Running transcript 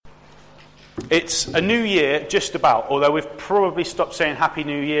It's a new year, just about, although we've probably stopped saying Happy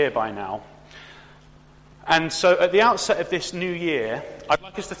New Year by now. And so at the outset of this new year, I'd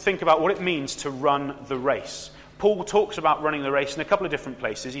like us to think about what it means to run the race. Paul talks about running the race in a couple of different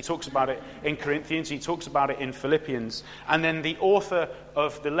places. He talks about it in Corinthians, he talks about it in Philippians, and then the author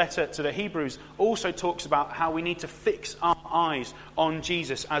of the letter to the Hebrews also talks about how we need to fix our eyes on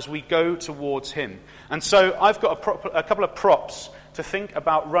Jesus as we go towards him. And so I've got a couple of props to think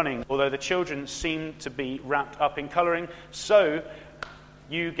about running, although the children seem to be wrapped up in colouring. So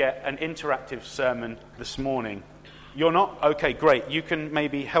you get an interactive sermon this morning. You're not? Okay, great. You can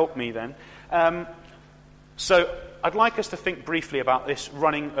maybe help me then. So I'd like us to think briefly about this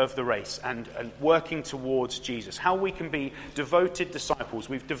running of the race and working towards Jesus, how we can be devoted disciples.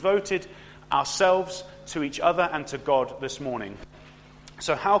 We've devoted ourselves to each other and to God this morning.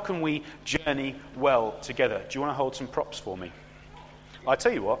 So how can we journey well together? Do you want to hold some props for me? I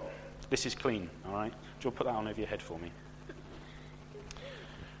tell you what, this is clean, all right? Do you want to put that on over your head for me?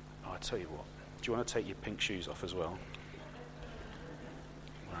 Oh, I tell you what, do you want to take your pink shoes off as well?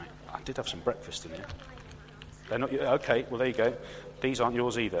 Right, I did have some breakfast in here. They're not okay, well there you go. These aren't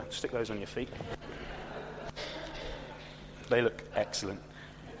yours either. Stick those on your feet. They look excellent.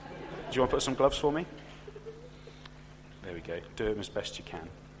 Do you want to put some gloves for me? There we go. Do them as best you can.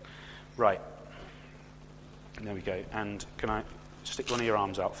 Right. There we go. And can I stick one of your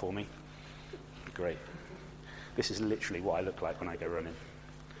arms out for me? Great. This is literally what I look like when I go running.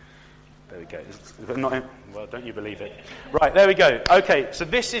 There we go. Well, don't you believe it? Right, there we go. Okay, so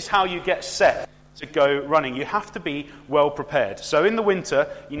this is how you get set to go running. You have to be well prepared. So in the winter,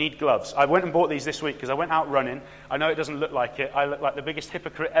 you need gloves. I went and bought these this week because I went out running. I know it doesn't look like it. I look like the biggest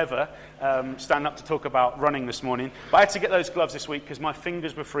hypocrite ever, standing up to talk about running this morning. But I had to get those gloves this week because my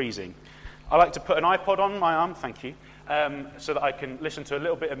fingers were freezing. I like to put an iPod on my arm, thank you, so that I can listen to a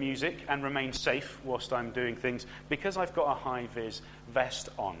little bit of music and remain safe whilst I'm doing things, because I've got a high-vis vest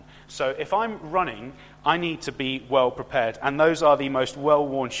on. So if I'm running, I need to be well prepared, and those are the most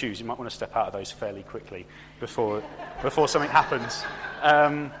well-worn shoes. You might want to step out of those fairly quickly before something happens.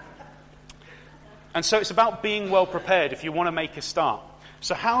 And so it's about being well prepared if you want to make a start.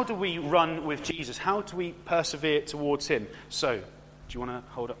 So how do we run with Jesus? How do we persevere towards him? So, do you want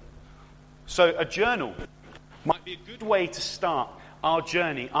to hold up? So a journal might be a good way to start our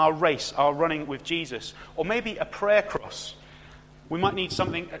journey, our race, our running with Jesus. Or maybe a prayer cross. We might need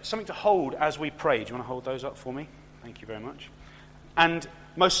something to hold as we pray. Do you want to hold those up for me? Thank you very much. And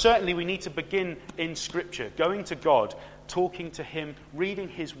most certainly we need to begin in Scripture, going to God, talking to him, reading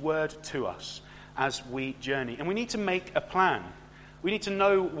his word to us as we journey. And we need to make a plan. We need to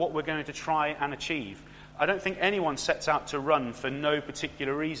know what we're going to try and achieve. I don't think anyone sets out to run for no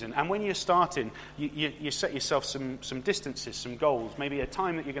particular reason. And when you're starting, you set yourself some distances, some goals, maybe a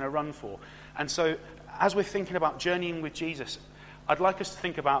time that you're going to run for. And so as we're thinking about journeying with Jesus, I'd like us to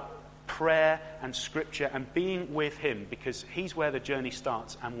think about prayer and Scripture and being with him, because he's where the journey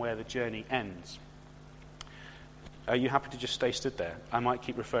starts and where the journey ends. Are you happy to just stay stood there? I might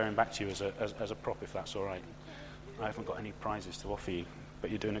keep referring back to you as a prop, if that's all right. I haven't got any prizes to offer you, but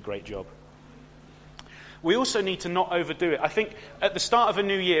you're doing a great job. We also need to not overdo it. I think at the start of a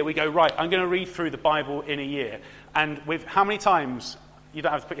new year, we go, right, I'm going to read through the Bible in a year. And with how many times, you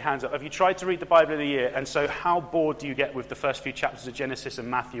don't have to put your hands up, have you tried to read the Bible in a year? And so how bored do you get with the first few chapters of Genesis and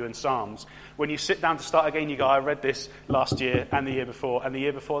Matthew and Psalms? When you sit down to start again, you go, I read this last year and the year before and the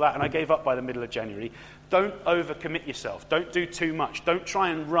year before that, and I gave up by the middle of January. Don't overcommit yourself. Don't do too much. Don't try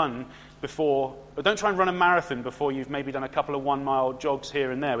and run a marathon before you've maybe done a couple of 1 mile jogs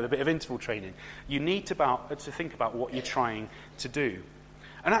here and there with a bit of interval training. You need to think about what you're trying to do.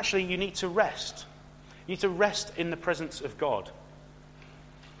 And actually, you need to rest. You need to rest in the presence of God.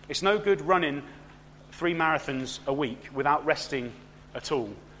 It's no good running 3 marathons a week without resting at all,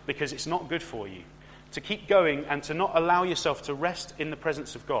 because it's not good for you. To keep going and to not allow yourself to rest in the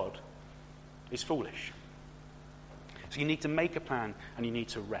presence of God is foolish. So you need to make a plan and you need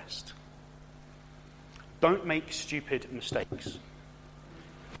to rest. Don't make stupid mistakes.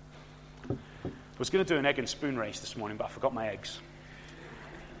 I was going to do an egg and spoon race this morning, but I forgot my eggs.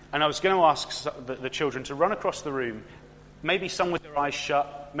 And I was going to ask the children to run across the room, maybe some with their eyes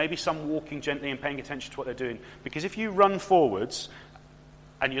shut, maybe some walking gently and paying attention to what they're doing. Because if you run forwards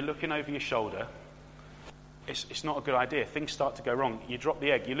and you're looking over your shoulder, it's not a good idea. Things start to go wrong. You drop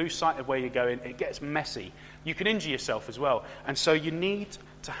the egg, you lose sight of where you're going, it gets messy. You can injure yourself as well. And so you need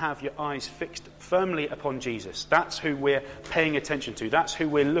to have your eyes fixed firmly upon Jesus. That's who we're paying attention to. That's who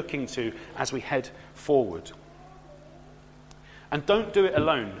we're looking to as we head forward. And don't do it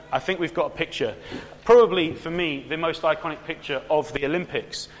alone. I think we've got a picture, probably for me, the most iconic picture of the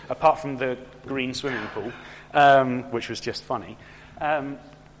Olympics, apart from the green swimming pool, which was just funny.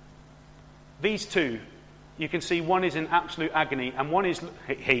 These two, you can see one is in absolute agony, and one is,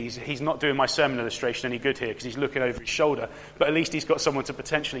 he's not doing my sermon illustration any good here because he's looking over his shoulder, but at least he's got someone to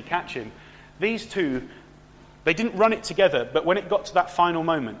potentially catch him. These two, they didn't run it together, but when it got to that final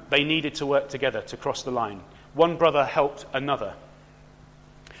moment, they needed to work together to cross the line. One brother helped another.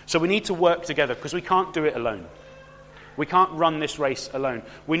 So we need to work together because we can't do it alone. We can't run this race alone.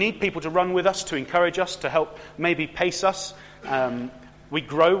 We need people to run with us, to encourage us, to help maybe pace us. We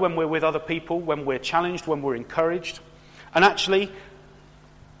grow when we're with other people, when we're challenged, when we're encouraged. And actually,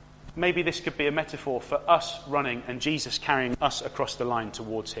 maybe this could be a metaphor for us running and Jesus carrying us across the line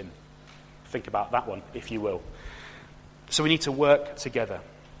towards him. Think about that one, if you will. So we need to work together.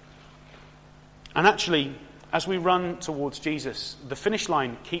 And actually, as we run towards Jesus, the finish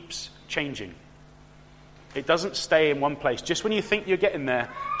line keeps changing. It doesn't stay in one place. Just when you think you're getting there,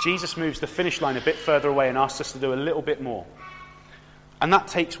 Jesus moves the finish line a bit further away and asks us to do a little bit more. And that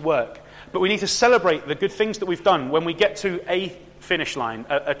takes work. But we need to celebrate the good things that we've done. When we get to a finish line,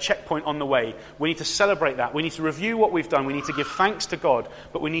 a checkpoint on the way, we need to celebrate that. We need to review what we've done. We need to give thanks to God.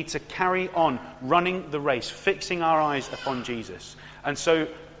 But we need to carry on running the race, fixing our eyes upon Jesus. And so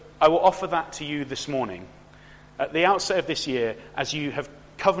I will offer that to you this morning. At the outset of this year, as you have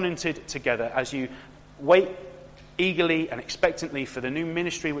covenanted together, as you wait eagerly and expectantly for the new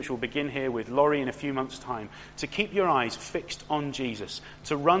ministry which will begin here with Laurie in a few months' time, to keep your eyes fixed on Jesus,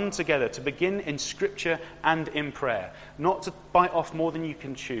 to run together, to begin in Scripture and in prayer, not to bite off more than you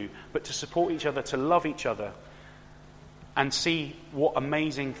can chew, but to support each other, to love each other, and see what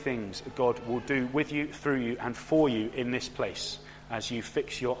amazing things God will do with you, through you, and for you in this place as you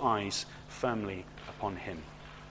fix your eyes firmly upon him.